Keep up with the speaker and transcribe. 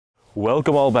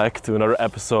Welcome all back to another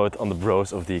episode on the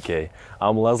Bros of Decay.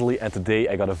 I'm Leslie and today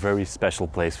I got a very special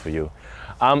place for you.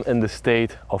 I'm in the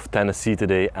state of Tennessee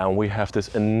today and we have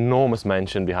this enormous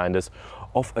mansion behind us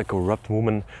of a corrupt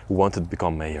woman who wanted to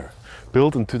become mayor.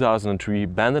 Built in 2003,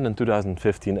 abandoned in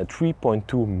 2015, a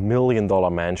 $3.2 million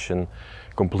mansion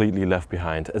completely left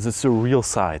behind. It's a surreal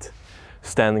sight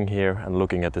standing here and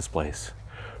looking at this place.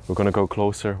 We're gonna go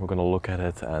closer, we're gonna look at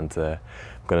it and we're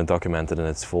gonna document it in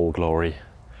its full glory.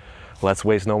 Let's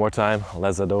waste no more time,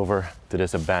 let's head over to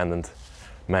this abandoned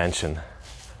mansion.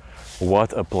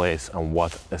 What a place and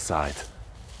what a sight.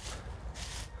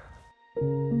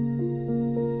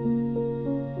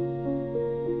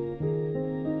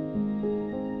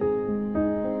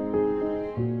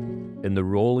 In the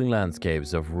rolling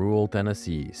landscapes of rural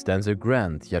Tennessee stands a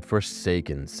grand yet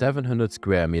forsaken 700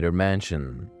 square meter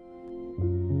mansion.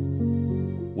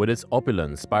 With its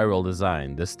opulent spiral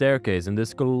design, the staircase in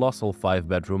this colossal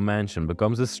 5-bedroom mansion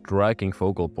becomes a striking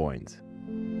focal point.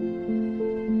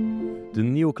 The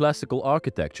neoclassical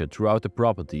architecture throughout the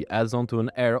property adds on to an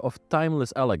air of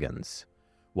timeless elegance,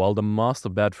 while the master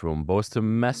bedroom boasts a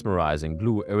mesmerizing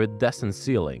blue iridescent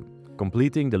ceiling,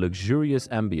 completing the luxurious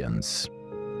ambience.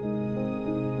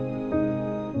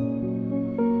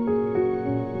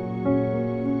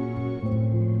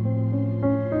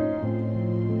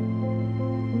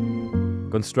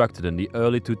 Constructed in the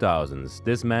early 2000s,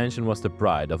 this mansion was the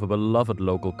pride of a beloved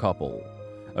local couple,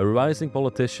 a rising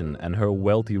politician and her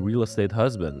wealthy real estate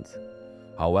husband.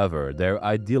 However, their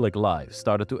idyllic life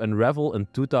started to unravel in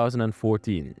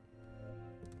 2014.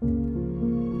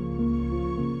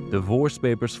 Divorce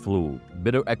papers flew,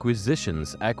 bitter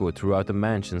accusations echoed throughout the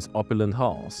mansion's opulent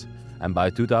halls, and by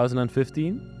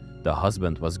 2015, the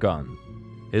husband was gone.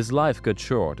 His life cut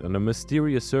short under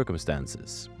mysterious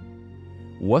circumstances.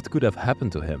 What could have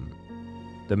happened to him?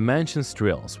 The mansion's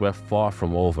thrills were far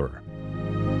from over.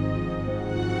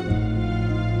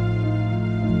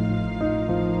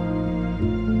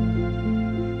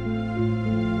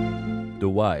 The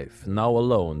wife, now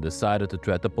alone, decided to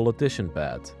tread the politician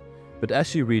path, but as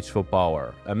she reached for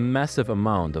power, a massive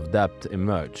amount of debt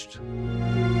emerged.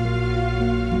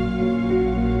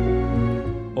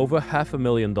 Over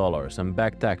 $500,000 in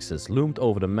back taxes loomed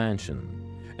over the mansion.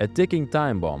 A ticking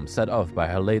time bomb set off by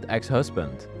her late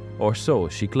ex-husband, or so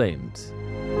she claimed.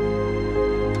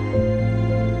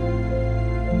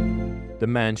 The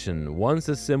mansion, once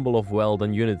a symbol of wealth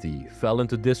and unity, fell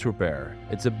into disrepair.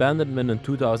 Its abandonment in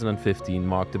 2015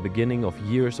 marked the beginning of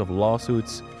years of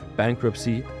lawsuits,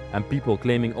 bankruptcy, and people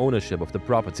claiming ownership of the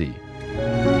property.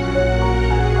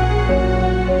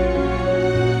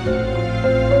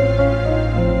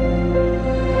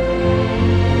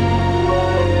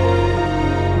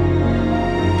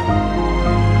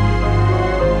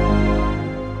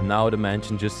 Now the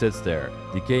mansion just sits there,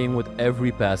 decaying with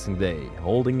every passing day,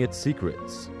 holding its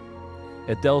secrets.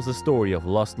 It tells a story of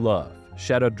lost love,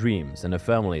 shattered dreams, and a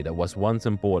family that was once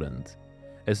important.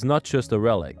 It's not just a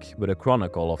relic, but a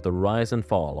chronicle of the rise and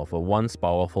fall of a once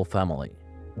powerful family.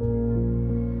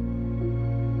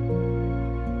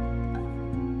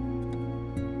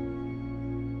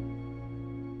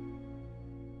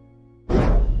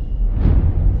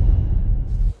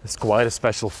 It's quite a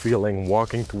special feeling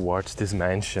walking towards this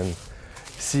mansion,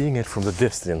 seeing it from the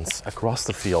distance across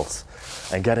the fields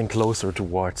and getting closer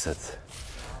towards it.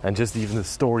 And just even the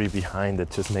story behind it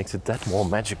just makes it that more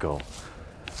magical.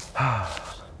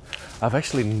 I've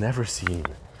actually never seen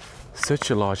such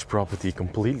a large property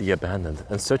completely abandoned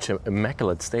in such an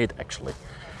immaculate state actually.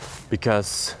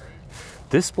 Because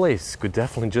this place could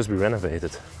definitely just be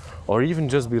renovated or even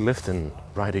just be lived in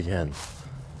right again.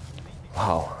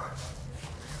 Wow.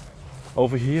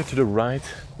 Over here to the right,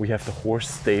 we have the horse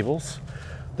stables.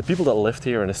 The people that lived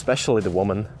here, and especially the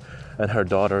woman and her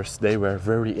daughters, they were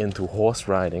very into horse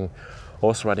riding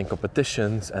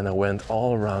competitions, and I went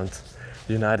all around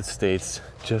the United States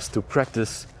just to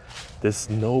practice this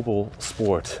noble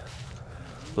sport.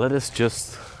 Let us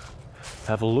just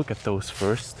have a look at those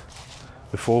first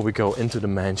before we go into the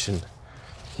mansion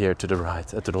here to the right,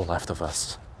 to the left of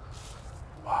us.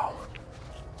 Wow.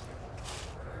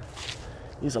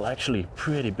 These are actually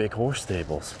pretty big horse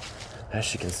stables,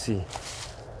 as you can see.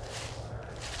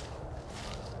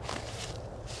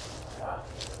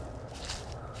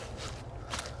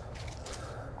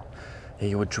 Here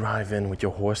you would drive in with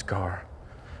your horse car,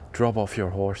 drop off your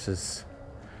horses,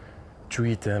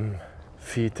 treat them,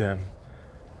 feed them.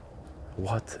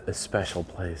 What a special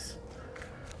place.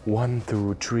 1,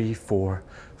 2, 3, 4,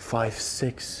 5,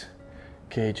 6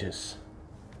 cages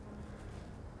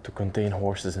to contain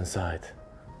horses inside.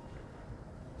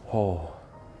 Oh,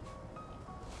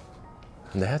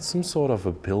 And they had some sort of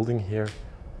a building here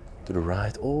to the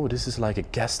right. Oh, this is like a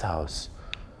guest house.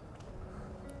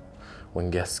 When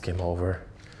guests came over,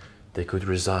 they could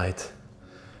reside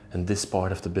in this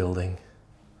part of the building.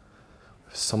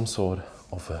 Some sort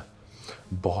of a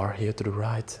bar here to the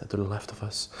right, to the left of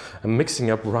us. I'm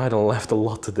mixing up right and left a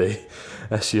lot today,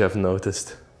 as you have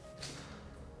noticed.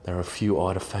 There are a few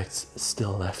artifacts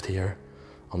still left here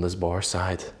on this bar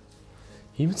side.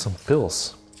 Even some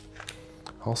pills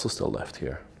also still left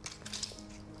here.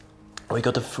 We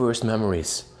got the first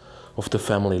memories of the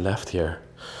family left here.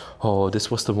 Oh, this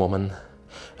was the woman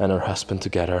and her husband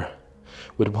together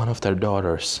with one of their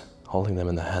daughters, holding them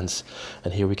in the hands.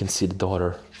 And here we can see the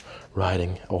daughter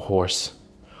riding a horse.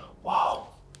 Wow.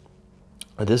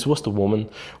 And this was the woman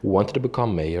who wanted to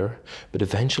become mayor, but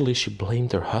eventually she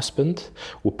blamed her husband,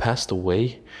 who passed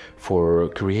away, for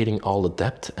creating all the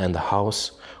debt, and the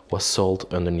house was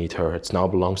sold underneath her. It now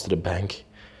belongs to the bank.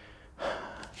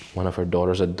 One of her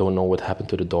daughters, I don't know what happened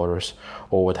to the daughters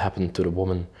or what happened to the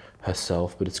woman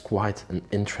herself, but it's quite an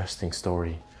interesting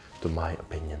story, to my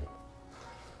opinion.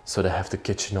 So they have the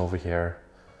kitchen over here.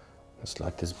 It's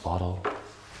like this bottle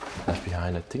left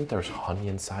behind. I think there's honey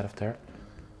inside of there.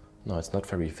 No, it's not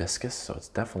very viscous, so it's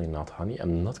definitely not honey.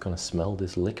 I'm not gonna smell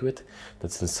this liquid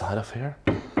that's inside of here.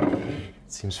 It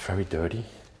seems very dirty.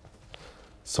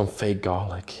 Some fake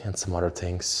garlic and some other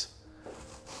things.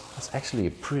 It's actually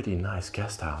a pretty nice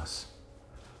guest house.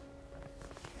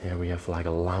 Here we have like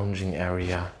a lounging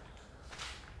area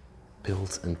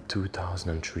built in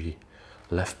 2003,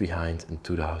 left behind in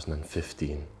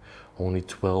 2015. Only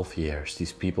 12 years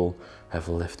these people have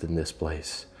lived in this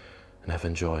place and have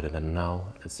enjoyed it, and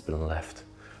now it's been left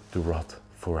to rot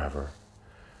forever.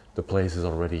 The place is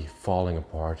already falling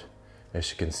apart,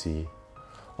 as you can see,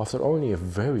 after only a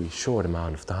very short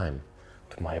amount of time,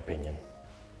 to my opinion.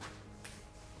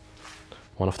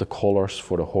 One of the collars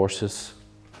for the horses.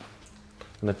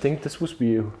 And I think this would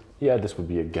be, this would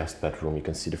be a guest bedroom. You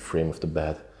can see the frame of the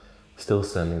bed still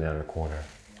standing there in the corner.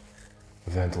 A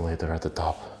ventilator at the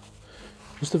top.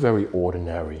 Just a very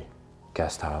ordinary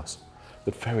guest house,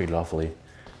 but very lovely.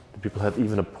 The people had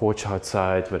even a porch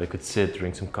outside where they could sit,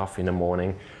 drink some coffee in the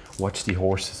morning, watch the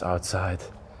horses outside.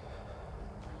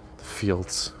 The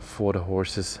fields for the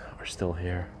horses are still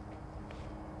here.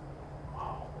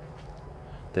 Wow.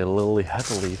 They literally had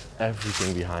to leave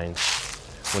everything behind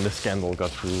when the scandal got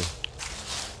through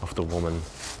of the woman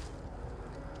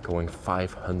going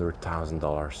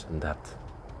 $500,000 in debt.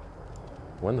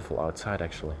 Wonderful outside,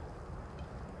 actually.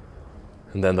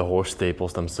 And then the horse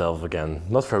stables themselves again.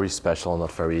 Not very special,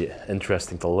 not very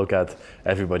interesting to look at.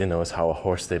 Everybody knows how a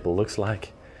horse stable looks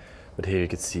like. But here you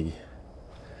can see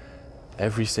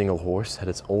every single horse had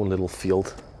its own little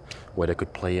field where they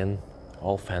could play in,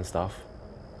 all fenced off.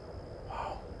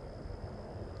 Wow.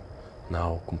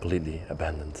 Now completely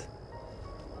abandoned.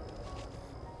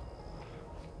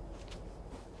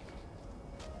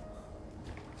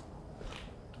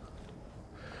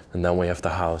 And then we have the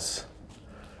house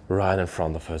right in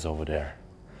front of us over there,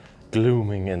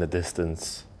 glooming in the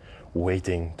distance,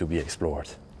 waiting to be explored.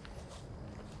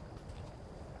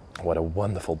 What a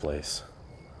wonderful place.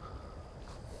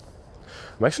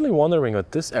 I'm actually wondering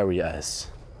what this area is.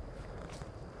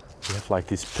 We have like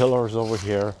these pillars over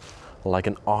here, like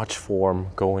an arch form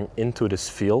going into this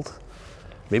field.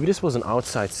 Maybe this was an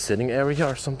outside sitting area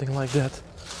or something like that,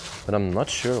 but I'm not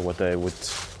sure what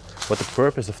the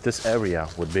purpose of this area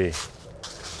would be.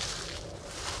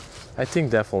 I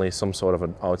think definitely some sort of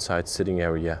an outside sitting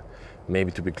area, maybe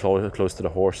to be close to the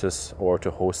horses or to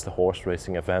host a horse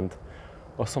racing event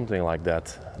or something like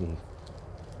that. And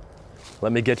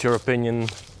let me get your opinion.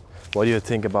 What do you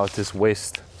think about this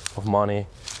waste of money,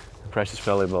 precious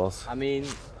valuables? I mean,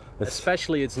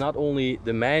 especially it's not only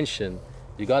the mansion.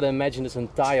 You gotta imagine this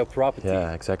entire property.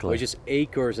 Yeah, exactly. Which is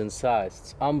acres in size.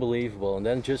 It's unbelievable. And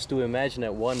then just to imagine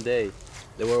that one day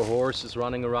there were horses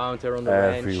running around there on the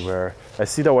ranch. Everywhere. I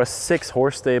see there were 6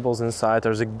 horse stables inside.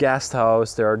 There's a guest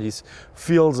house. There are these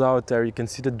fields out there. You can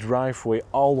see the driveway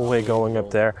all the way going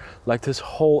up there. Like this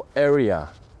whole area.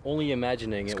 Only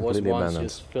imagining it was once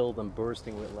just filled and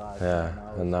bursting with life. Yeah,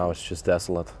 and now it's just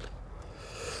desolate.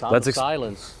 Sound of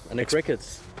silence and the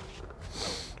crickets.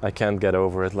 I can't get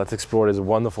over it. Let's explore this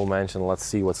wonderful mansion. Let's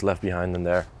see what's left behind in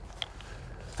there.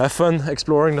 Have fun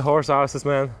exploring the horse houses,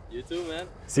 man. You too, man.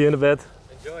 See you in a bit.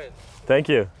 Enjoy it. Thank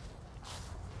you.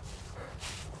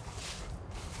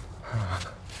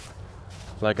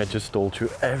 Like I just told you,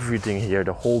 everything here,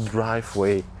 the whole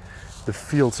driveway, the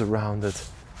fields around it,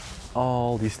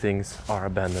 all these things are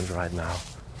abandoned right now.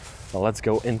 Now let's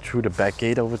go in through the back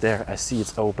gate over there. I see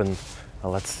it's open. Now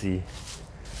let's see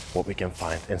what we can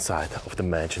find inside of the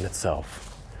mansion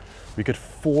itself. We got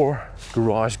 4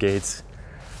 garage gates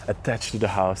attached to the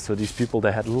house, so these people,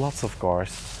 they had lots of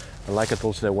cars, and like I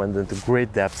told you, they went into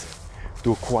great depth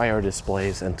to acquire this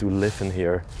place and to live in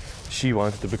here. She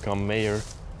wanted to become mayor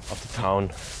of the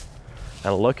town,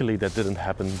 and luckily that didn't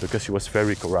happen because she was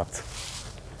very corrupt.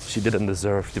 She didn't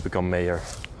deserve to become mayor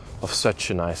of such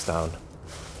a nice town.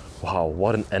 Wow,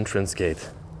 what an entrance gate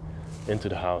into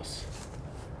the house.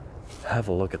 Have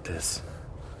a look at this.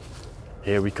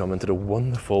 Here we come into the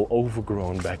wonderful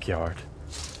overgrown backyard.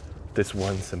 This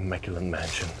once immaculate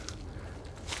mansion.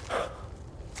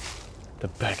 The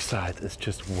backside is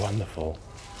just wonderful.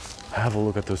 Have a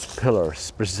look at those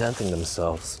pillars presenting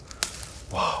themselves.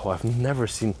 Wow, I've never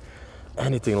seen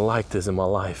anything like this in my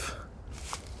life.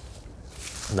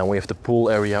 And then we have the pool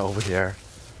area over here,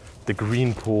 the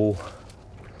green pool.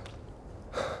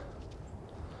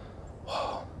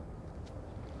 Wow.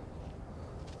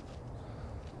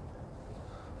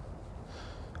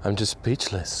 I'm just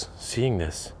speechless seeing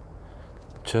this.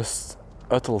 Just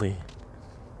utterly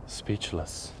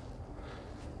speechless.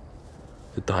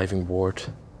 The diving board.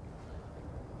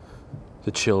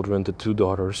 The children, the 2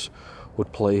 daughters,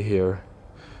 would play here,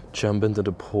 jump into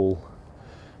the pool,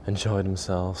 enjoy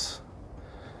themselves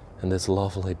in this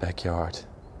lovely backyard.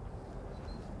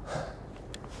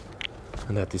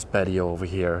 And at this patio over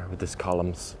here with these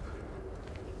columns,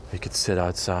 we could sit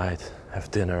outside,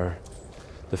 have dinner.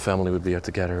 The family would be here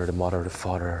together, the mother, the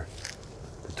father,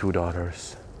 the 2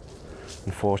 daughters.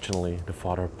 Unfortunately, the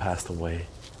father passed away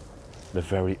at a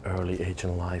very early age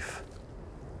in life.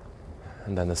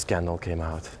 And then the scandal came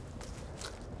out.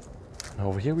 And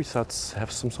over here we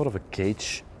have some sort of a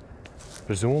cage,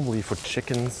 presumably for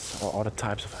chickens or other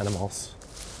types of animals.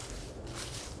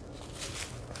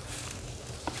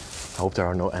 I hope there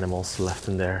are no animals left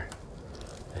in there.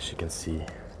 As you can see,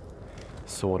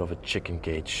 sort of a chicken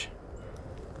cage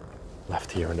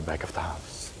left here in the back of the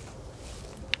house.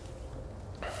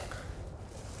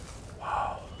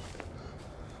 Wow.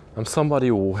 I'm somebody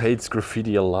who hates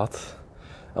graffiti a lot.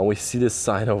 And we see this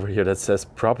sign over here that says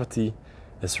property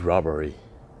is robbery.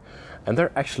 And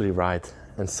they're actually right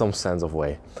in some sense of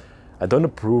way. I don't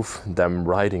approve them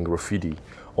writing graffiti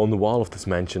on the wall of this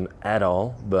mansion at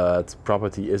all, but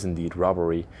property is indeed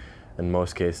robbery in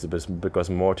most cases because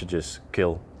mortgages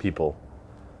kill people.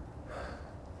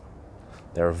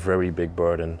 They're a very big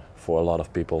burden for a lot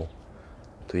of people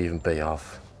to even pay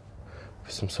off.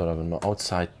 Some sort of an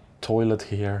outside toilet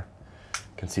here.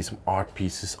 You can see some art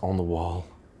pieces on the wall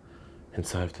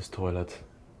inside of this toilet.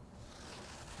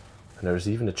 And there's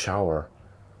even a shower.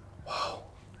 Wow.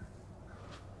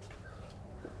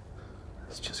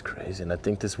 It's just crazy. And I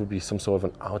think this would be some sort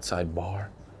of an outside bar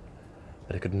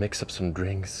that I could mix up some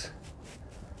drinks,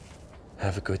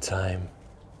 have a good time.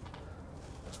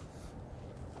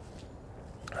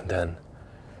 And then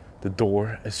the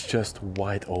door is just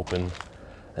wide open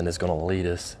and it's gonna lead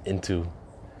us into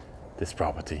this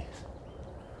property.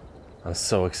 I'm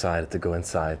so excited to go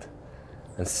inside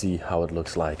and see how it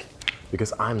looks like,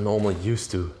 because I'm normally used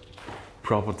to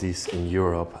properties in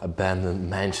Europe, abandoned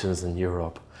mansions in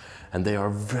Europe, and they are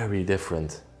very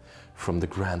different from the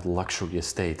grand luxury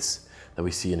estates that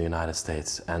we see in the United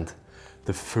States. And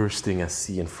the first thing I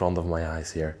see in front of my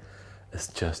eyes here is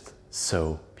just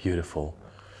so beautiful.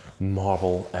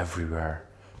 Marble everywhere,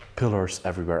 pillars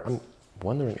everywhere. I'm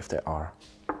wondering if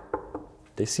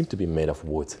they seem to be made of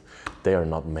wood. They are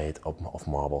not made of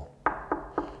marble.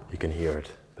 You can hear it,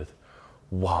 but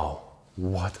wow,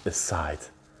 what a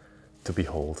sight to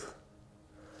behold.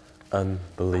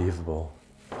 Unbelievable.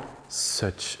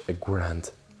 Such a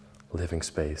grand living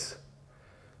space.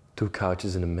 2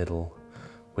 couches in the middle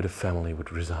where the family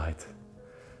would reside,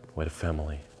 where the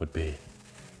family would be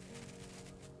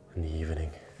in the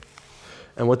evening.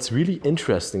 And what's really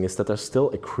interesting is that there's still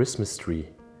a Christmas tree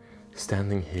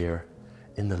standing here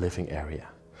in the living area.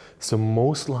 So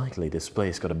most likely this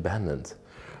place got abandoned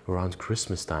around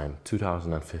Christmas time,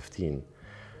 2015.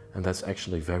 And that's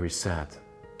actually very sad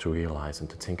to realize and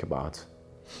to think about.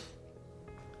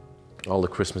 All the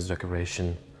Christmas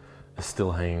decoration is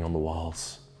still hanging on the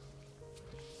walls.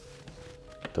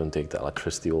 Don't think the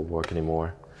electricity will work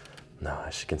anymore. No,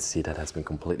 as you can see, that has been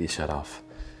completely shut off.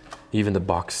 Even the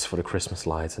box for the Christmas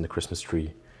lights and the Christmas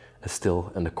tree is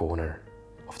still in the corner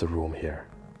of the room here.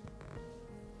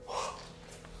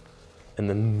 An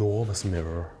enormous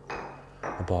mirror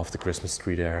above the Christmas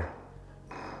tree there.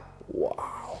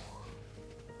 Wow.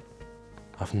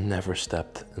 I've never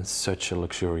stepped in such a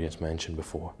luxurious mansion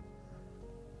before.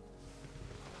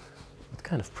 What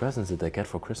kind of presents did they get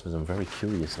for Christmas? I'm very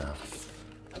curious now.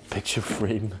 A picture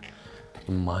frame,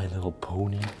 My Little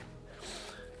Pony,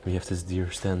 We have this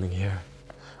deer standing here.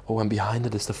 Oh, and behind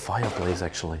it is the fireplace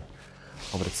actually.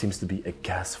 Oh, but it seems to be a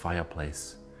gas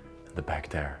fireplace in the back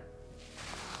there.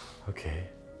 Okay.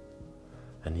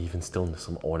 And even still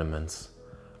some ornaments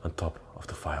on top of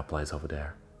the fireplace over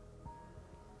there.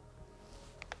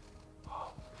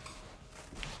 Wow.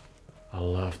 I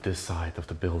love this side of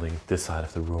the building, this side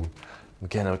of the room.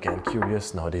 Again,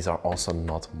 curious. No, these are also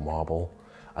not marble.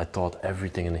 I thought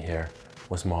everything in here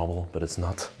was marble, but it's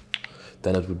not.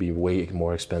 Then it would be way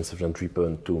more expensive than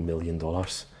 $3.2 million.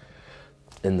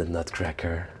 In the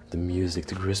Nutcracker, the music,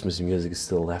 the Christmas music is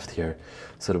still left here.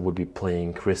 So they would be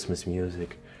playing Christmas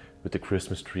music with the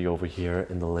Christmas tree over here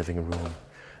in the living room.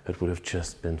 It would have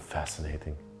just been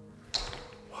fascinating.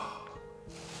 Wow.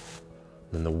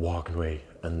 Then the walkway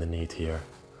underneath here,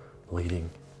 leading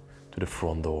to the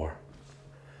front door.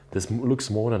 This looks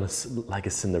more than like a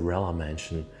Cinderella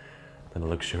mansion than a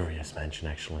luxurious mansion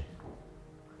actually.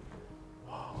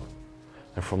 Wow.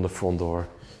 And from the front door,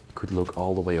 you could look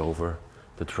all the way over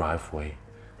the driveway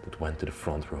that went to the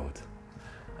front road.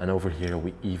 And over here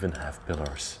we even have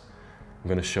pillars. I'm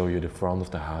gonna show you the front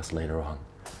of the house later on.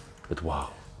 But wow,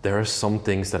 there are some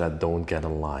things that I don't get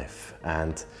in life.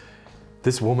 And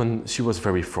this woman, she was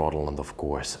very fraudulent, of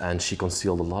course, and she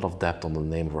concealed a lot of debt on the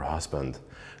name of her husband.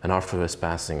 And after his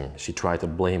passing, she tried to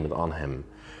blame it on him.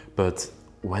 But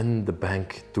when the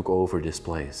bank took over this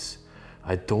place,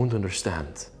 I don't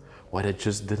understand why they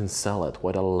just didn't sell it,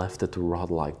 why they left it to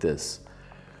rot like this.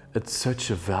 It's such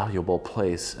a valuable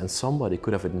place and somebody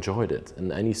could have enjoyed it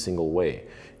in any single way.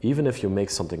 Even if you make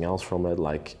something else from it,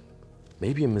 like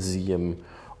maybe a museum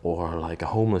or like a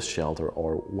homeless shelter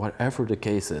or whatever the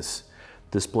case is,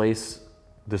 this place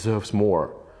deserves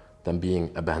more than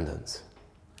being abandoned.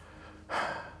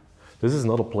 This is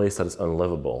not a place that is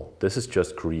unlivable. This is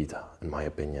just greed, in my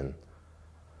opinion.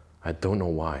 I don't know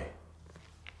why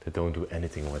they don't do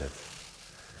anything with it.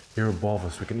 Here above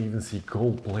us, we can even see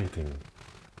gold plating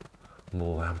on the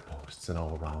lampposts and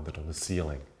all around it on the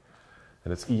ceiling.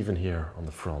 And it's even here on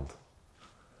the front.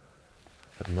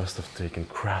 It must have taken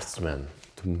craftsmen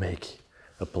to make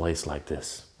a place like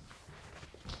this.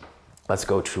 Let's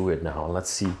go through it now and let's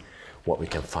see what we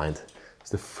can find. It's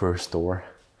the first door,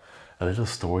 a little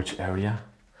storage area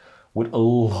with a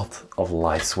lot of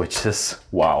light switches.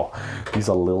 Wow, these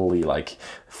are literally like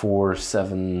 4,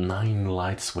 7, 9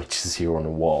 light switches here on the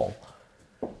wall.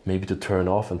 Maybe to turn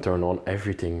off and turn on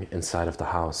everything inside of the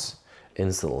house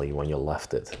instantly when you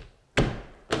left it.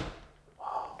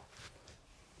 Wow.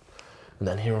 And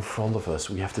then here in front of us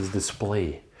we have this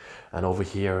display, and over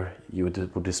here you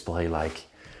would display like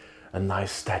a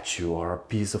nice statue or a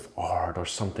piece of art or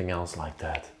something else like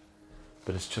that.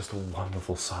 But it's just a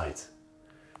wonderful sight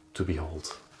to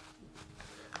behold.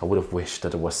 I would have wished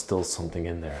that there was still something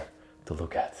in there to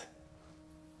look at.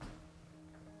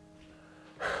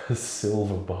 A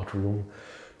silver bathroom.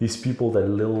 These people that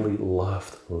literally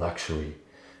loved luxury,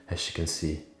 as you can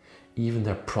see. Even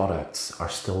their products are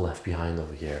still left behind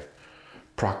over here.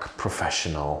 Proc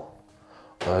Professional,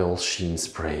 oil sheen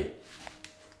spray.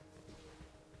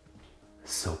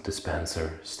 Soap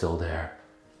dispenser, still there.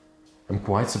 I'm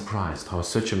quite surprised how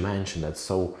such a mansion that's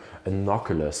so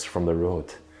innocuous from the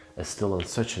road is still in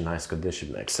such a nice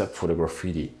condition, except for the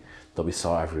graffiti that we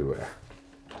saw everywhere.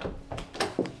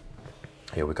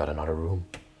 Here we got another room.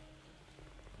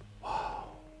 Wow.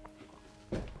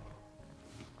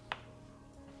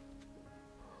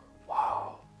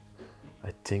 Wow.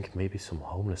 I think maybe some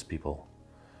homeless people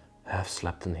have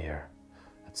slept in here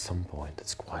at some point.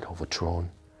 It's quite overthrown.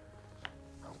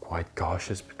 I'm quite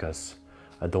cautious because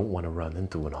I don't want to run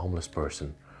into a homeless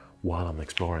person while I'm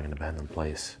exploring an abandoned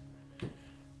place.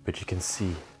 But you can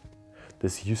see,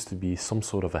 this used to be some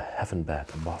sort of a heaven bed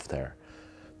above there.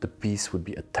 The piece would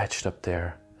be attached up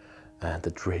there, and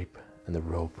the drape and the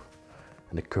rope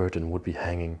and the curtain would be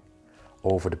hanging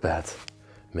over the bed,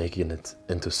 making it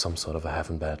into some sort of a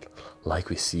heaven bed, like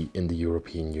we see in the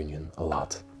European Union a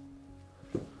lot.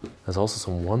 There's also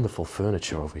some wonderful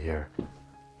furniture over here.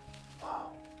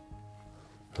 Wow.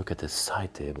 Look at this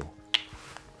side table.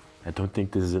 I don't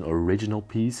think this is an original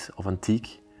piece of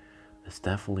antique. It's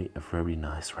definitely a very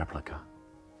nice replica.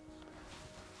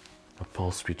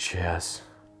 Upholstery chairs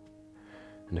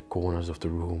in the corners of the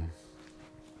room.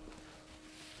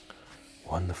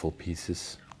 Wonderful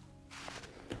pieces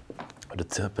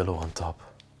with a pillow on top.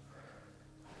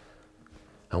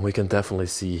 And we can definitely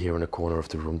see here in the corner of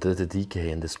the room that the decay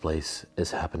in this place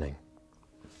is happening.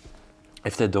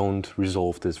 If they don't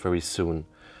resolve this very soon,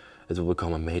 it will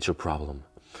become a major problem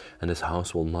and this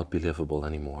house will not be livable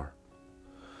anymore.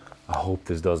 I hope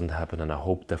this doesn't happen, and I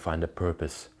hope they find a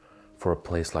purpose for a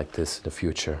place like this in the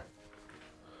future.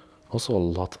 Also a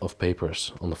lot of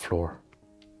papers on the floor.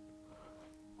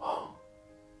 Wow.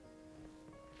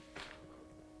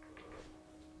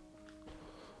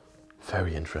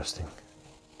 Very interesting.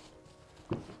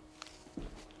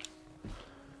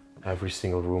 Every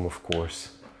single room, of course,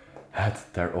 had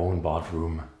their own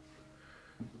bathroom.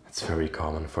 It's very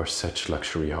common for such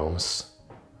luxury homes.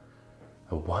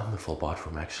 A wonderful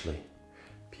bathroom, actually.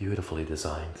 Beautifully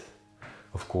designed.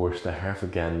 Of course, there have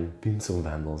again been some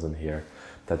vandals in here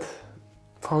that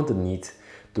found the need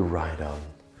to write on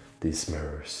these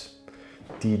mirrors.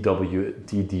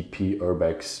 DDP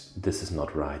Urbex, this is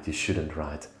not right. You shouldn't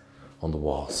write on the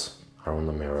walls or on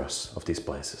the mirrors of these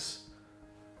places.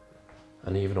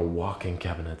 And even a walk-in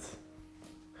cabinet,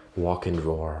 walk-in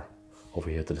drawer over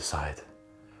here to the side.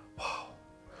 Wow,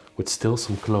 with still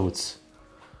some clothes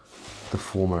the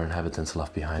former inhabitants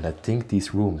left behind. I think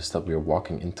these rooms that we are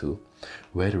walking into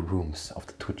were the rooms of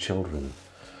the two children,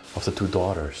 of the two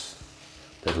daughters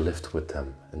that lived with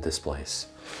them in this place.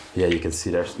 Yeah, you can see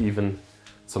there's even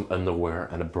some underwear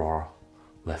and a bra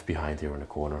left behind here in the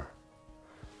corner.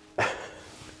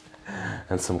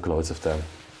 And some clothes of them.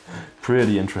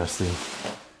 Pretty interesting,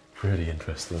 pretty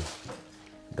interesting.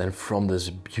 Then from this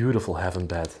beautiful heaven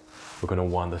bed, we're gonna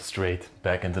wander straight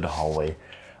back into the hallway.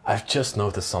 I've just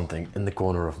noticed something in the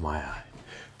corner of my eye.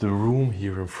 The room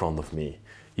here in front of me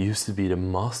used to be the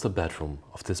master bedroom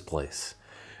of this place.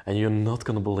 And you're not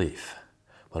gonna believe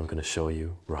what I'm gonna show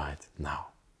you right now.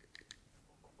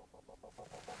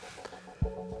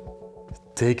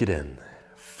 Take it in,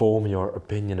 form your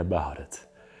opinion about it.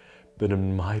 But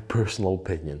in my personal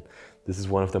opinion, this is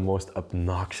one of the most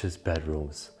obnoxious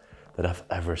bedrooms that I've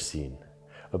ever seen.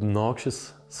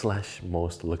 Obnoxious /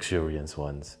 most luxurious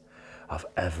ones I've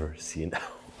ever seen.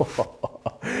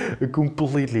 A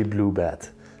completely blue bed,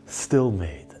 still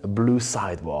made, a blue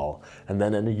sidewall, and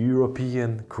then a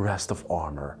European crest of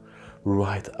armor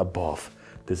right above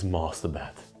this master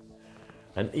bed.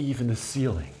 And even the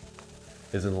ceiling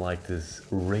isn't like this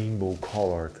rainbow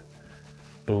colored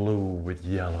blue with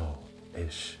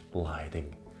yellow-ish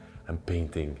lighting and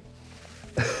painting.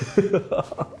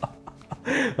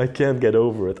 I can't get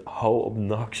over it, how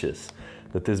obnoxious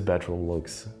that this bedroom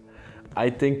looks. I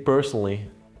think personally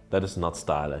that is not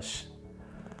stylish.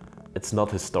 It's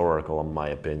not historical in my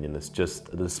opinion, it's just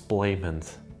a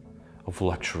displayment of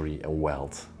luxury and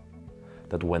wealth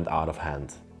that went out of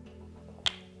hand.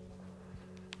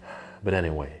 But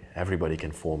anyway, everybody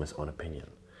can form his own opinion.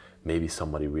 Maybe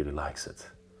somebody really likes it.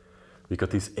 We got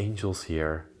these angels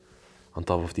here on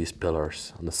top of these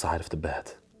pillars on the side of the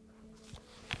bed.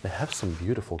 They have some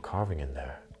beautiful carving in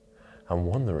there. I'm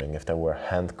wondering if they were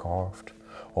hand carved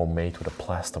or made with a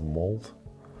plaster mold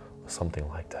or something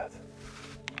like that.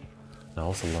 And I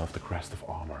also love the crest of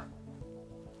armor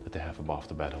that they have above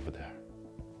the bed over there.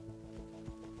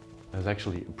 That's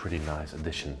actually a pretty nice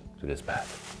addition to this bed.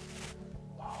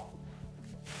 Wow.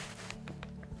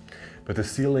 But the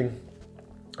ceiling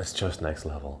is just next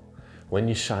level. When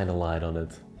you shine a light on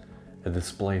it, it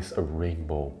displays a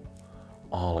rainbow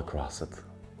all across it.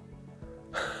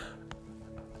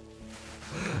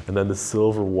 And then the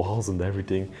silver walls and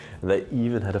everything. And they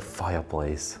even had a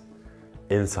fireplace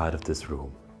inside of this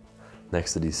room.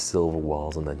 Next to these silver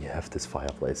walls, and then you have this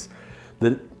fireplace.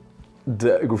 The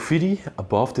graffiti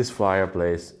above this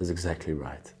fireplace is exactly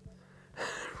right.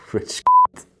 Rich.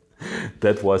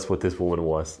 That was what this woman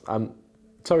was. I'm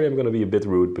sorry, I'm gonna be a bit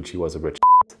rude, but she was a rich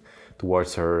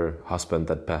towards her husband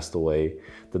that passed away,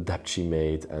 the debt she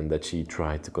made and that she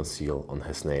tried to conceal on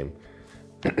his name.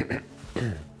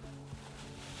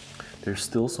 There's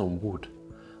still some wood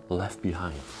left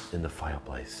behind in the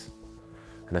fireplace.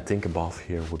 And I think above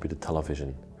here would be the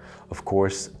television. Of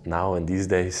course, now in these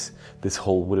days, this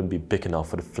hole wouldn't be big enough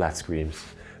for the flat screens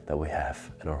that we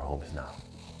have in our homes now.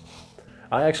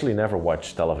 I actually never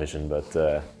watch television, but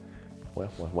well,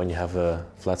 when you have a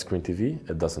flat screen TV,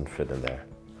 it doesn't fit in there.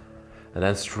 And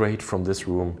then straight from this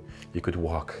room, you could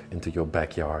walk into your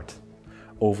backyard,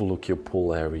 overlook your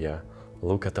pool area,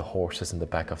 look at the horses in the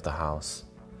back of the house.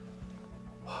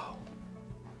 Wow.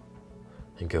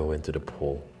 And go into the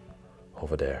pool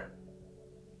over there.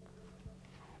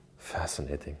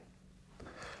 Fascinating.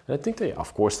 And I think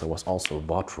of course, there was also a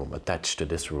bathroom attached to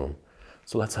this room.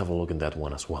 So let's have a look in that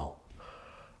one as well.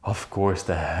 Of course,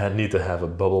 they need to have a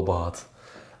bubble bath,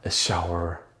 a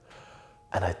shower,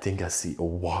 and I think I see a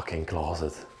walk-in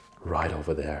closet right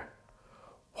over there.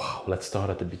 Wow, let's start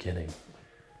at the beginning.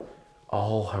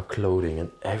 All her clothing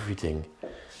and everything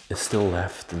is still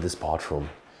left in this bathroom.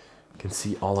 You can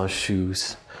see all her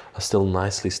shoes are still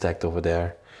nicely stacked over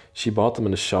there. She bought them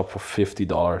in the shop for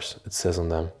 $50, it says on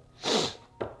them.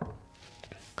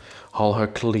 All her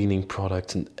cleaning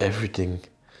products and everything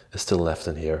is still left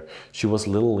in here. She was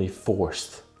literally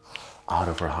forced out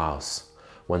of her house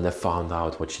when they found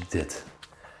out what she did.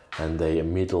 And they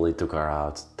immediately took her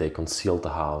out. They concealed the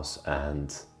house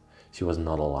and she was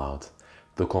not allowed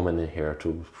to come in here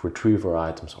to retrieve her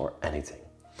items or anything.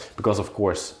 Because of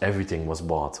course, everything was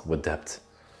bought with debt.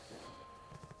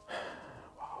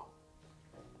 Wow.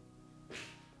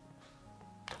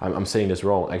 I'm saying this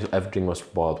wrong. Actually, everything was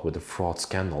bought with a fraud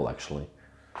scandal, actually.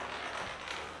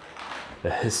 The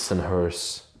his and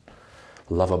hers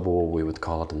lavabo, we would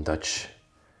call it in Dutch.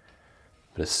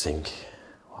 With a sink.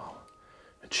 Wow.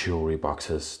 The jewelry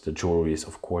boxes. The jewelries,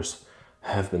 of course,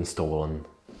 have been stolen.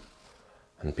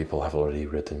 And people have already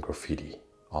written graffiti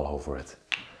all over it.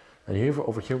 And here,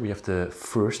 over here we have the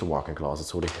first walk-in closet.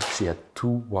 So she had 2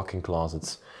 walk-in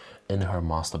closets in her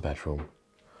master bedroom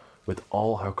with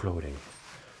all her clothing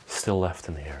still left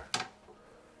in here.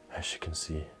 As you can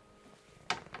see,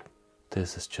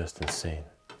 this is just insane.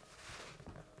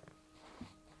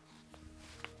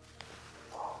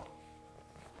 Wow.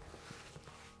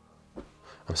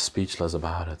 I'm speechless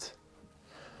about it.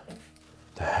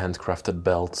 The handcrafted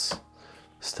belts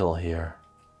still here.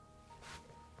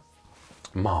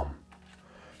 Mom,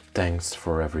 thanks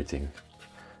for everything.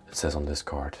 It says on this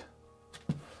card.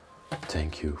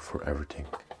 Thank you for everything.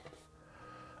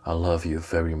 I love you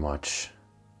very much,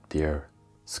 dear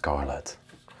Scarlett.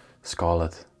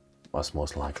 Scarlett was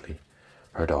most likely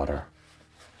her daughter.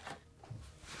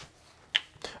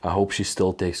 I hope she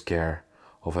still takes care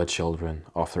of her children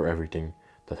after everything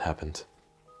that happened.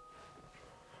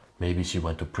 Maybe she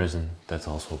went to prison, that's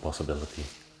also a possibility.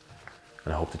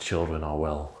 And I hope the children are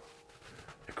well.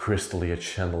 A crystalline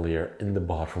chandelier in the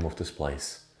bathroom of this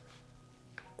place.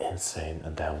 Insane.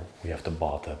 And then we have the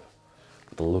bathtub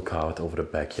with the lookout over the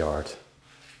backyard.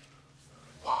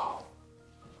 Wow.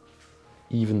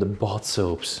 Even the bath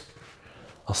soaps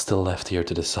are still left here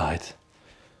to the side.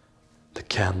 The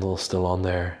candle still on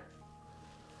there.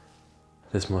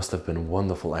 This must have been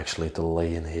wonderful actually to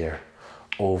lay in here,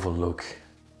 overlook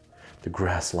the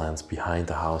grasslands behind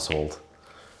the household.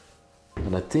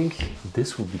 And I think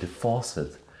this would be the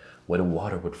faucet where the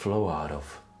water would flow out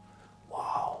of.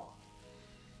 Wow.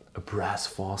 A brass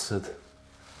faucet.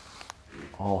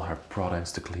 All her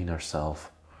products to clean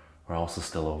herself are also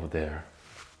still over there.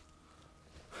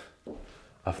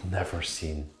 I've never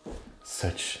seen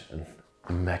such an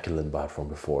immaculate bathroom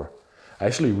before. I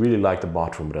actually really like the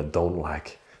bathroom, but I don't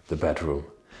like the bedroom.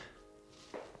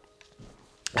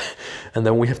 And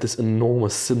then we have this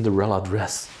enormous Cinderella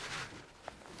dress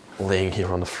laying here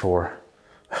on the floor.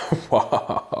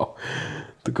 Wow.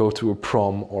 To go to a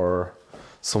prom or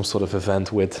some sort of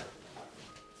event with.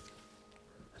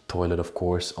 A toilet, of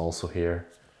course, also here.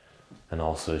 And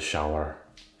also a shower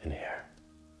in here.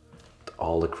 With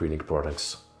all the cleaning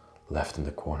products left in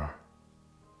the corner.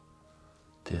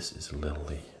 This is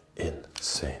literally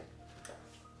insane.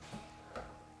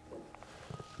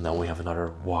 Now we have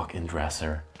another walk-in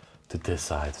dresser to this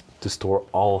side to store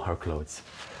all her clothes.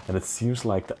 And it seems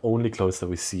like the only clothes that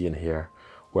we see in here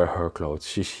were her clothes.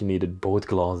 She needed both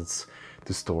closets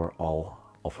to store all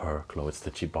of her clothes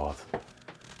that she bought.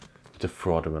 The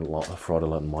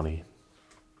fraudulent money.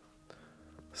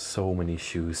 So many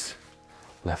shoes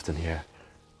left in here.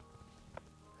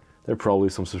 There are probably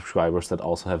some subscribers that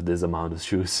also have this amount of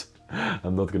shoes.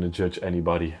 I'm not gonna judge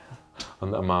anybody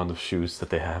on the amount of shoes that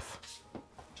they have.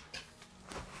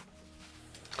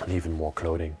 And even more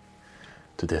clothing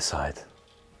to this side.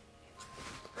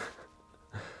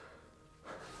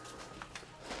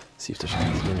 See if there's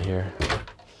anything in here.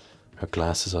 Her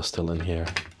glasses are still in here.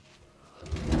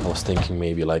 I was thinking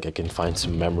maybe like I can find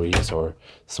some memories or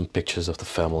some pictures of the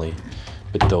family,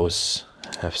 but those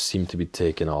have seemed to be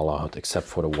taken all out except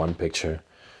for the one picture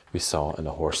we saw in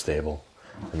the horse stable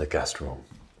in the guest room.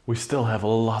 We still have a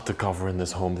lot to cover in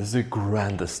this home. This is a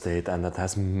grand estate and it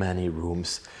has many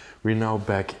rooms. We're now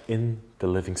back in the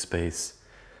living space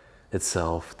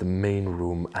itself, the main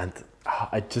room, and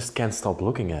I just can't stop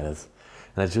looking at it.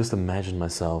 And I just imagine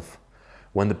myself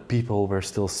when the people were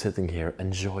still sitting here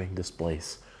enjoying this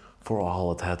place for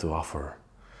all it had to offer.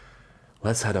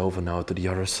 Let's head over now to the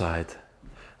other side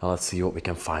and let's see what we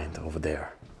can find over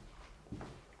there.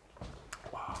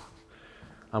 Wow.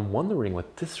 I'm wondering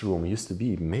what this room used to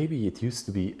be. Maybe it used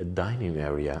to be a dining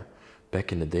area.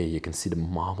 Back in the day, you can see the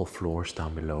marble floors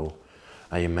down below.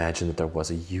 I imagine that there was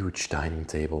a huge dining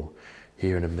table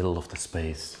here in the middle of the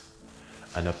space.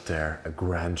 And up there, a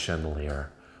grand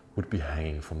chandelier would be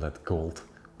hanging from that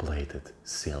gold-plated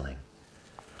ceiling,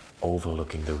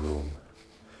 overlooking the room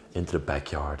into the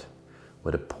backyard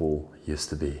where the pool used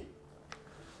to be.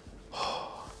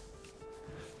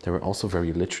 They were also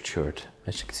very literatured.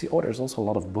 As you can see, oh, there's also a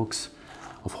lot of books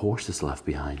of horses left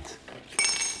behind.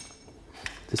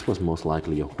 This was most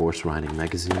likely a horse riding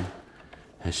magazine.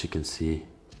 As you can see,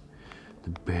 the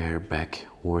bareback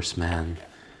horseman.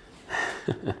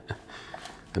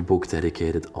 A book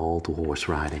dedicated all to horse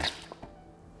riding.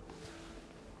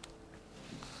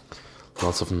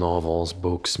 Lots of novels,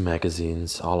 books,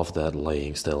 magazines, all of that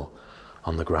laying still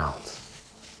on the ground.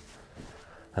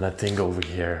 And I think over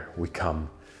here we come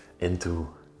into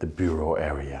the bureau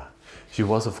area. She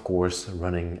was, of course,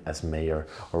 running as mayor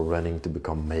or running to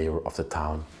become mayor of the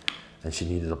town, and she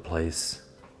needed a place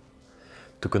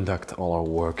to conduct all our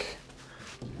work.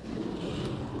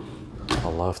 I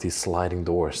love these sliding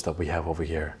doors that we have over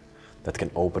here that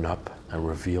can open up and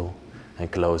reveal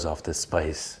and close off this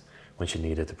space when she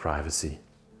needed the privacy.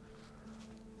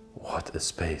 What a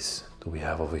space do we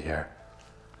have over here.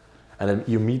 And then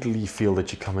you immediately feel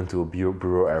that you come into a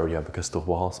bureau area because the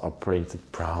walls are painted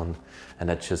brown, and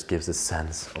that just gives a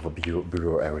sense of a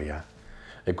bureau area.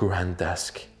 A grand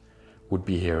desk would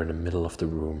be here in the middle of the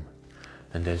room,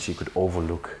 and then she could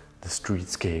overlook the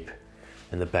streetscape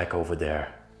in the back over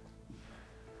there.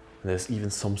 And there's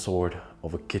even some sort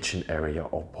of a kitchen area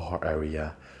or bar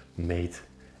area made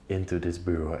into this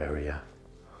bureau area.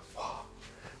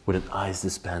 With an ice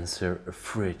dispenser, a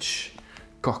fridge,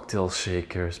 cocktail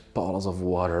shakers, bottles of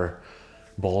water,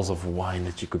 balls of wine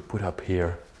that you could put up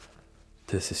here.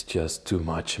 This is just too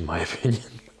much in my opinion.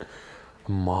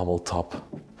 A marble top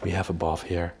we have above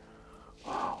here.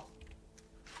 Wow.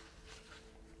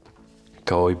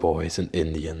 Cowboys and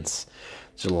Indians,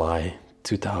 July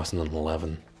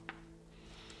 2011.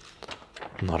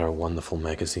 Another wonderful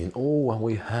magazine. Oh, and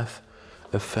we have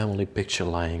a family picture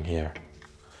lying here.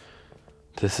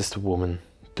 This is the woman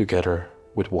together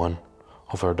with one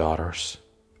of her daughters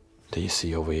that you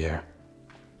see over here.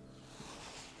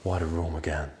 What a room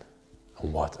again,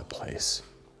 and what a place.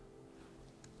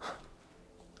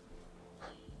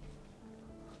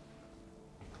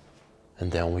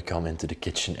 And then we come into the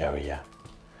kitchen area,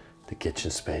 the kitchen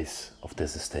space of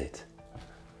this estate.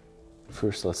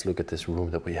 First, let's look at this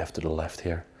room that we have to the left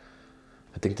here.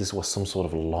 I think this was some sort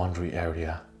of a laundry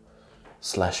area,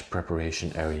 slash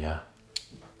preparation area,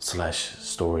 slash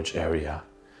storage area.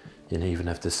 You even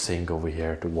have this sink over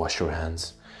here to wash your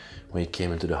hands when you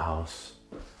came into the house.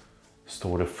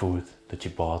 Store the food that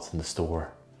you bought in the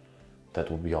store.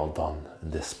 That will be all done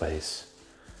in this space.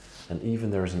 And even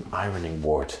there's an ironing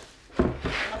board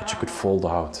that you could fold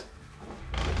out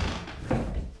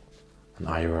and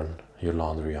iron your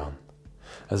laundry on.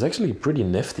 It's actually pretty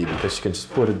nifty because you can just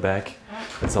put it back.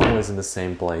 It's always in the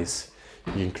same place.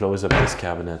 You can close up this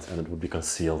cabinet and it would be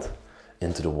concealed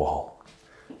into the wall.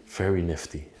 Very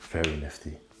nifty, very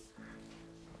nifty.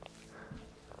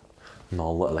 And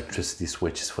all the electricity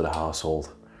switches for the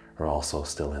household are also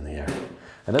still in here.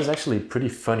 And that's actually a pretty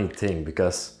funny thing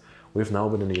because we've now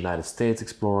been in the United States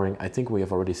exploring. I think we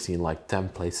have already seen like 10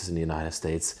 places in the United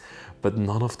States, but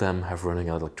none of them have running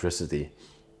electricity.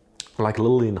 Like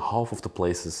literally in half of the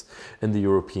places in the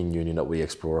European Union that we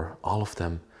explore, all of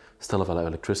them still have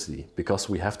electricity because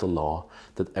we have the law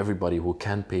that everybody who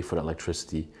can pay for the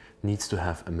electricity needs to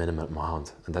have a minimum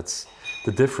amount. And that's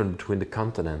the difference between the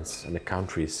continents and the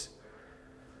countries.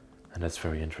 And that's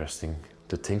very interesting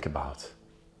to think about.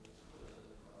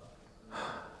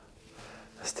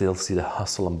 I still see the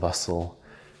hustle and bustle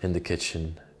in the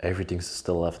kitchen. Everything's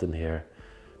still left in here.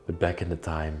 But back in the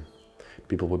time,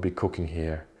 people would be cooking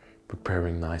here,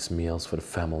 preparing nice meals for the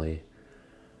family.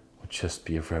 It would just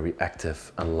be a very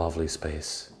active and lovely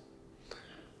space.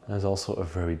 There's also a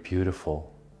very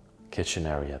beautiful kitchen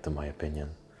area, to my opinion,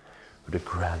 with a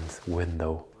grand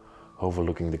window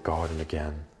overlooking the garden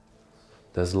again.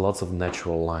 There's lots of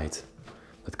natural light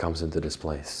that comes into this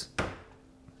place.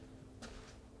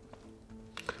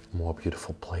 More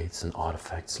beautiful plates and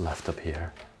artifacts left up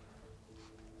here.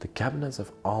 The cabinets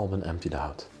have all been emptied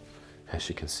out, as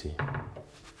you can see.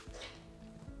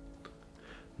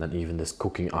 Then even this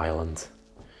cooking island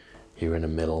here in the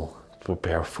middle to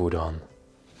prepare food on.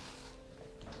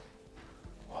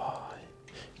 Wow.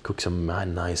 Cook some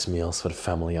nice meals for the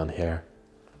family on here.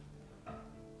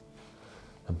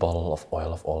 A bottle of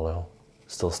oil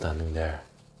still standing there.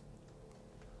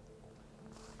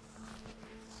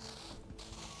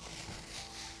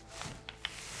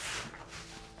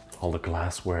 All the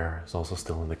glassware is also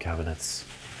still in the cabinets.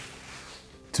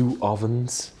 Two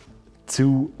ovens,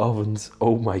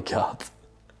 oh my god.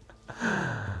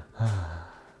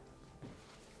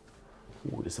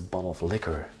 Ooh, there's a bottle of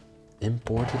liquor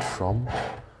imported from,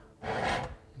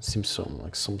 seems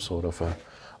like some sort of a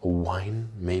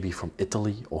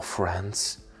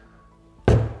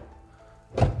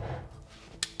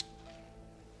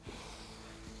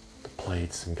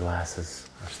plates and glasses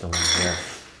are still in here.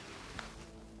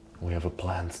 We have a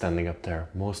plant standing up there,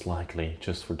 most likely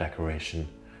just for decoration,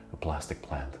 a plastic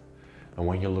plant. And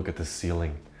when you look at the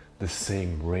ceiling, the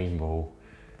same rainbow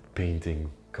painting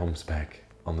comes back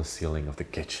on the ceiling of the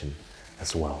kitchen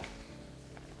as well.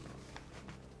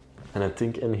 And I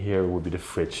think in here would be the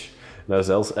fridge. There's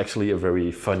also actually a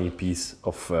very funny piece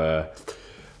of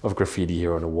graffiti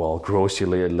here on the wall.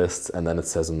 Grocery list, and then it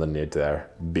says underneath there,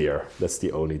 beer. That's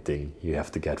the only thing you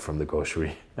have to get from the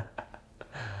grocery,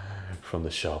 from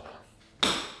the shop.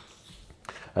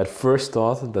 I at first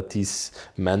thought that these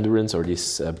mandarins or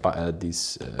these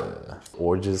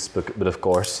oranges, but of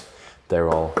course they're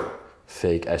all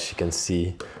fake. As you can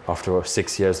see, after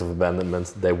 6 years of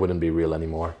abandonment, they wouldn't be real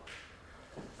anymore.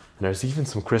 And there's even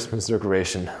some Christmas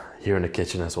decoration here in the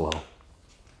kitchen as well.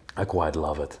 I quite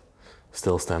love it.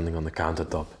 Still standing on the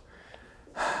countertop.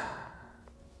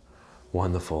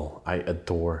 Wonderful. I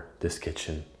adore this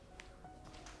kitchen.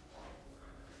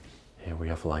 Here we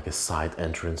have like a side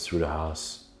entrance through the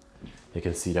house. You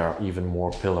can see there are even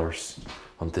more pillars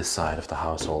on this side of the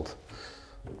household.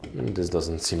 And this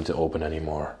doesn't seem to open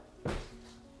anymore.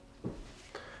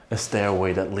 A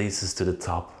stairway that leads us to the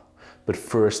top. But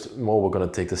first, we're gonna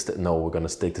take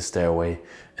the stairway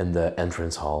in the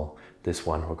entrance hall. This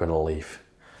one we're gonna leave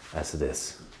as it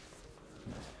is.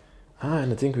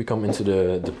 And I think we come into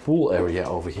the pool area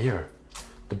over here.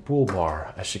 The pool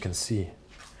bar, as you can see.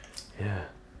 Yeah,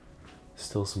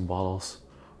 still some bottles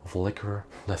of liquor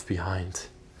left behind.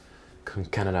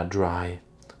 Canada Dry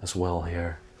as well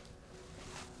here.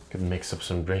 Could mix up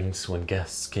some drinks when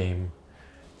guests came.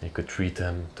 You could treat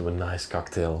them to a nice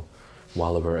cocktail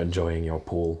while they were enjoying your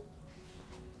pool.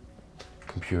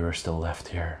 Computer still left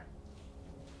here.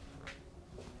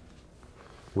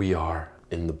 We are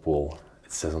in the pool,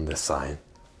 it says on this sign.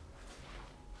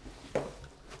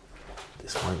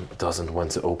 This one doesn't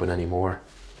want to open anymore.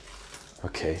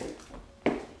 Okay.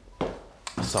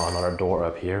 I saw another door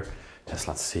up here. Just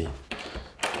let's see.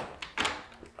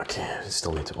 Okay, I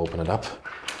still need to open it up.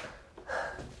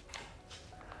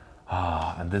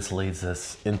 And this leads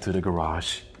us into the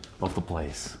garage of the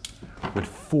place with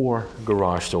 4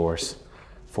 garage doors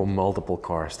for multiple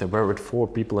cars. They were with 4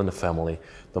 people in the family,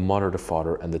 the mother, the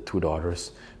father, and the 2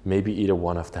 daughters. Maybe either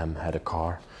one of them had a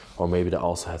car, or maybe they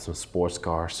also had some sports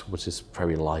cars, which is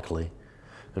very likely.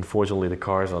 Unfortunately, the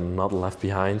cars are not left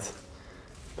behind,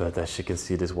 but as you can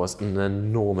see, this was an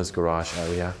enormous garage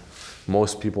area.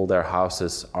 Most people, their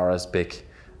houses are as big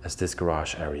as this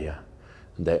garage area.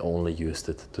 They only used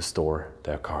it to store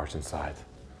their cars inside.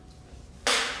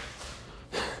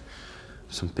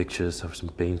 Some pictures of some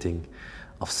painting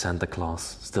of Santa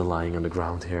Claus still lying on the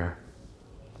ground here.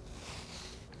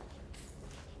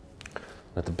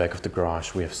 At the back of the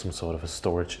garage we have some sort of a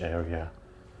storage area.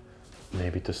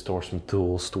 Maybe to store some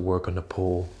tools to work on the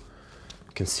pool.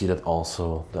 You can see that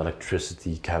also the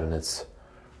electricity cabinets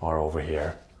are over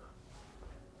here.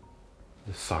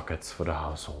 The sockets for the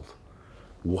household.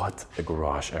 What a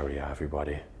garage area,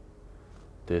 everybody.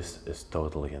 This is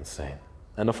totally insane.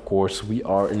 And of course, we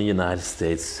are in the United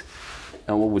States.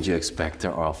 And what would you expect?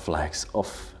 There are flags of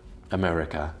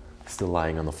America still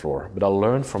lying on the floor. But I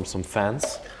learned from some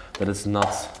fans that it's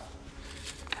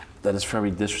very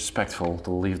disrespectful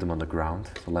to leave them on the ground.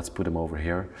 So let's put them over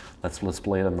here. Let's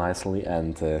display them nicely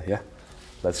and yeah,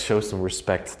 let's show some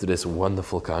respect to this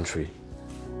wonderful country.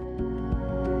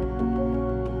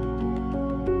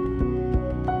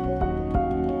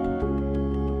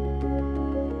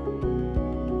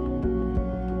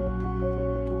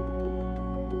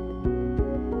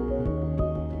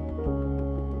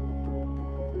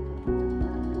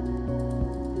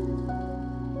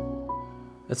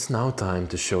 It's now time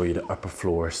to show you the upper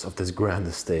floors of this grand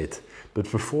estate. But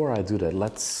before I do that,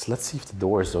 let's see if the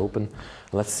door is open.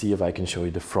 Let's see if I can show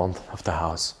you the front of the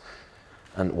house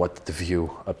and what the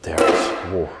view up there is.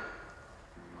 Whoa.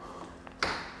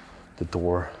 The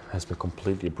door has been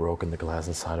completely broken, the glass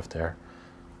inside of there.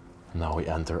 Now we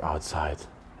enter outside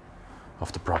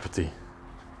of the property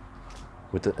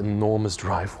with an enormous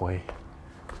driveway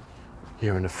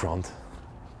here in the front.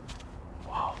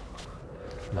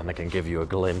 And then I can give you a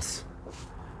glimpse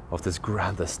of this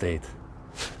grand estate.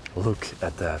 Look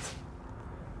at that.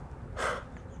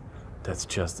 That's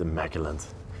just immaculate.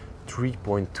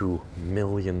 $3.2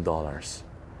 million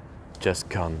just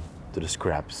gone to the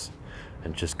scraps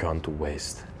and just gone to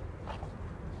waste.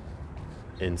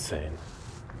 Insane.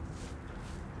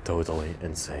 Totally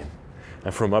insane.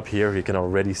 And from up here you can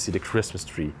already see the Christmas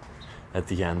tree at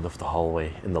the end of the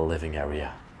hallway in the living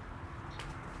area.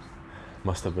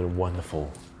 Must have been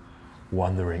wonderful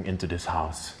wandering into this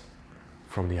house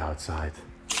from the outside.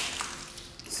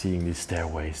 seeing these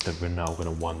stairways that we're now gonna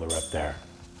wander up there.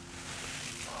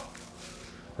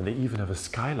 And they even have a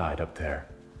skylight up there.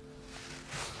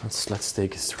 Let's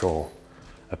take a stroll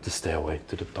up the stairway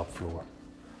to the top floor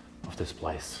of this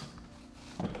place.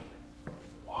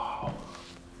 Wow.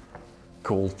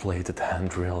 Gold-plated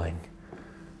hand railing.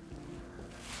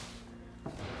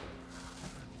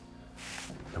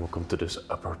 Then we'll come to this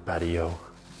upper patio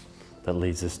that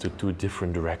leads us to two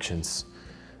different directions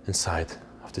inside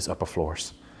of these upper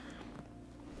floors.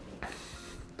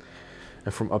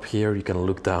 And from up here you can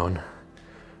look down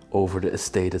over the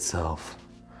estate itself,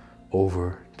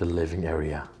 over the living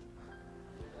area.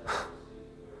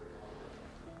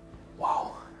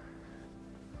 Wow.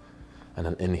 And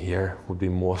then in here would be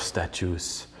more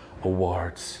statues,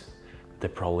 awards. They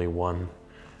probably won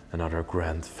another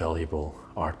grand, valuable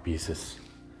art pieces.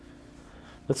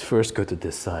 Let's first go to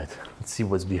this side. Let's see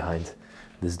what's behind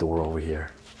this door over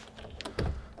here.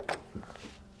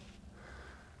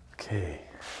 Okay.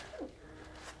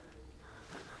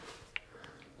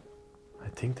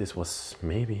 I think this was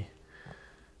maybe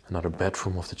another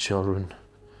bedroom of the children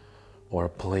or a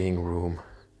playing room.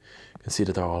 You can see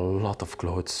that there are a lot of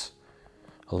clothes,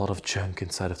 a lot of junk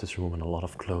inside of this room and a lot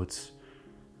of clothes.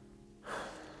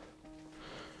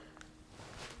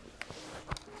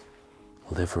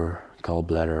 Liver,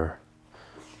 gallbladder,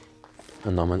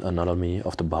 anatomy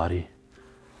of the body.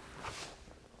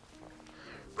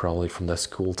 Probably from their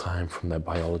school time, from their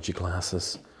biology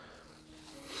classes.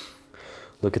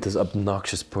 Look at this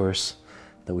obnoxious purse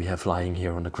that we have lying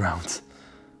here on the ground.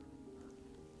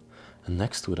 And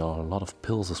next to it are a lot of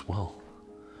pills as well.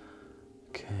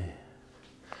 Okay.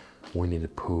 Winnie the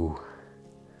Pooh.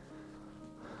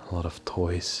 A lot of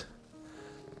toys.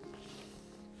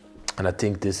 And I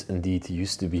think this indeed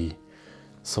used to be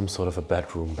some sort of a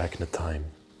bedroom back in the time,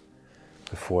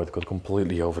 before it got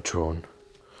completely overthrown.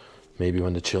 Maybe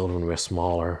when the children were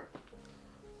smaller.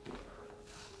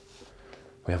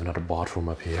 We have another bathroom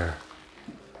up here.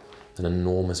 An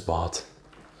enormous bath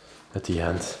at the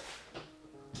end.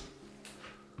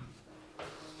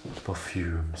 The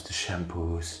perfumes, the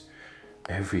shampoos,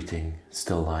 everything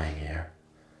still lying here.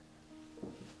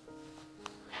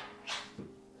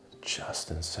 Just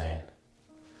insane.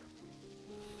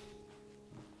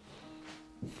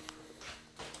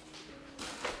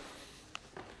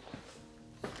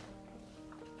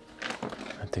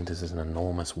 I think this is an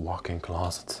enormous walk-in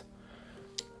closet.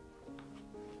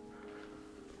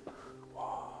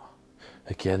 Wow.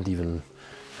 I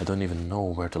don't even know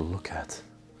where to look at.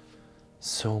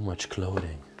 So much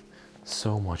clothing,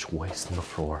 so much waste on the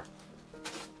floor.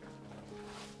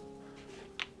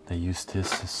 They use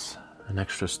this as an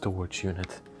extra storage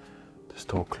unit to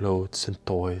store clothes and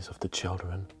toys of the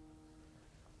children.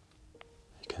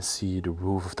 You can see the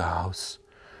roof of the house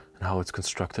and how it's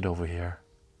constructed over here.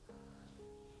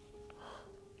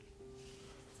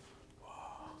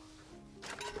 Wow.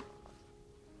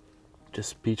 Just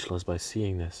speechless by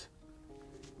seeing this.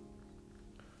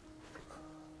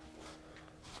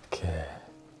 Okay,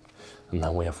 and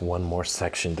now we have one more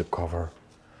section to cover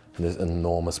in this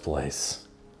enormous place.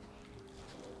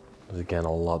 There's again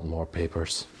a lot more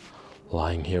papers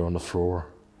lying here on the floor.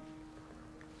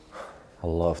 I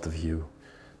love the view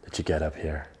that you get up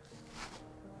here.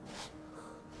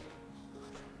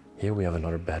 Here we have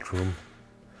another bedroom,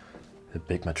 a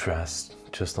big mattress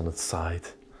just on its side.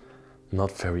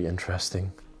 Not very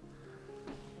interesting.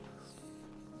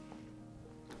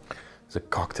 There's a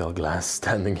cocktail glass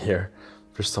standing here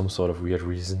for some sort of weird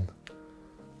reason.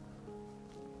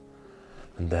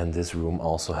 And then this room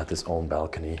also had its own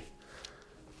balcony.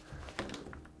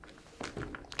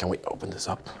 Can we open this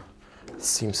up? It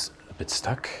seems a bit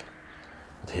stuck.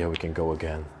 But here we can go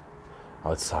again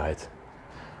outside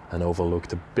and overlook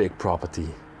the big property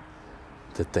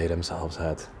that they themselves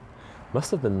had.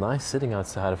 Must have been nice sitting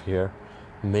outside of here,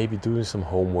 maybe doing some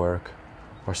homework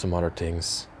or some other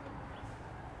things.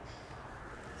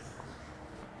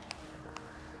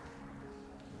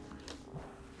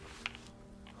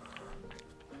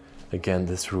 Again,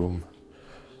 this room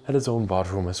had its own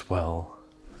bathroom as well.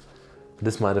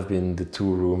 This might have been the two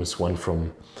rooms, one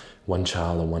from one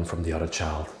child and one from the other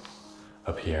child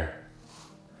up here.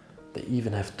 They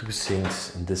even have two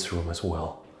sinks in this room as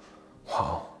well.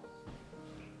 Wow.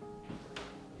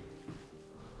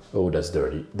 Oh, that's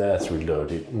dirty. That's really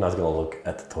dirty. I'm not gonna look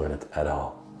at the toilet at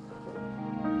all.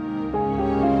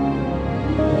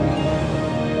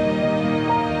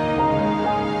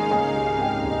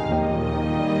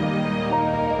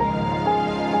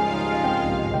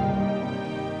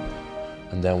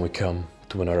 And then we come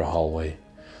to another hallway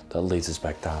that leads us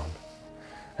back down.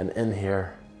 And in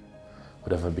here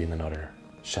would have been another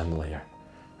chandelier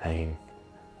hanging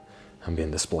and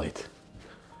being displayed.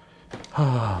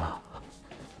 Oh,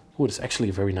 it's actually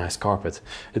a very nice carpet.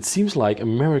 It seems like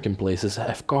American places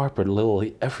have carpet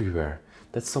literally everywhere.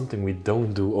 That's something we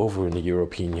don't do over in the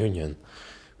European Union.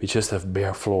 We just have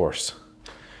bare floors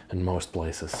in most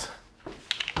places.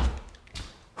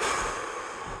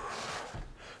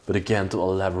 But again, to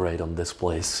elaborate on this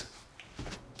place,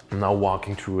 I'm now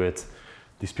walking through it.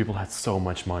 These people had so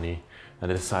much money and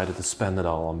they decided to spend it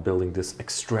all on building this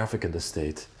extravagant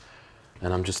estate.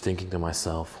 And I'm just thinking to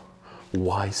myself,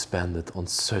 why spend it on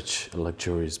such a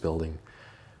luxurious building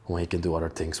when you can do other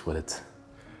things with it?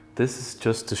 This is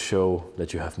just to show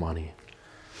that you have money.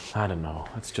 I don't know,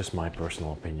 it's just my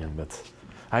personal opinion, but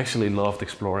I actually loved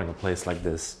exploring a place like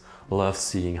this. Loved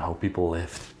seeing how people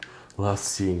lived. Loved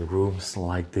seeing rooms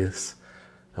like this.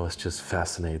 It was just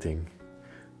fascinating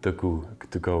to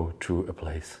go through a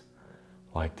place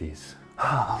like this.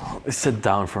 I sit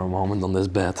down for a moment on this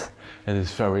bed in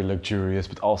this very luxurious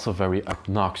but also very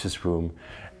obnoxious room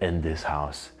in this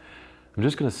house. I'm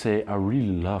just gonna say I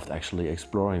really loved actually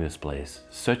exploring this place.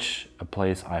 Such a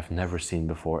place I've never seen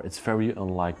before. It's very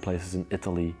unlike places in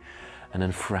Italy and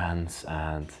in France,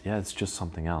 and yeah, it's just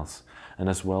something else. And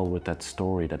as well with that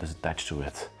story that is attached to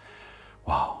it.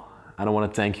 Wow. And I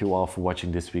want to thank you all for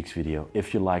watching this week's video.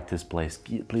 If you like this place,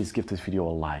 please give this video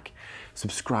a like,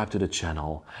 subscribe to the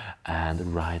channel,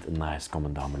 and write a nice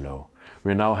comment down below.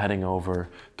 We're now heading over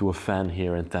to a fan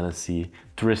here in Tennessee,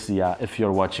 Tricia. If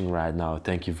you're watching right now,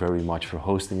 thank you very much for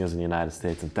hosting us in the United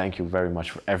States, and thank you very much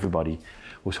for everybody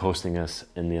who's hosting us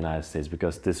in the United States,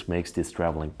 because this makes this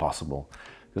traveling possible.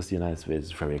 Because the United States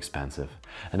is very expensive.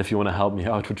 And if you want to help me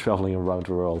out with traveling around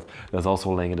the world, there's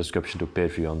also a link in the description to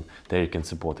Patreon. There you can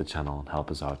support the channel and help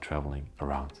us out traveling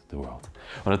around the world.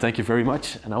 I want to thank you very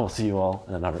much, and I will see you all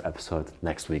in another episode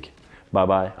next week. Bye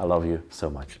bye, I love you so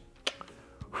much.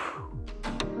 Whew.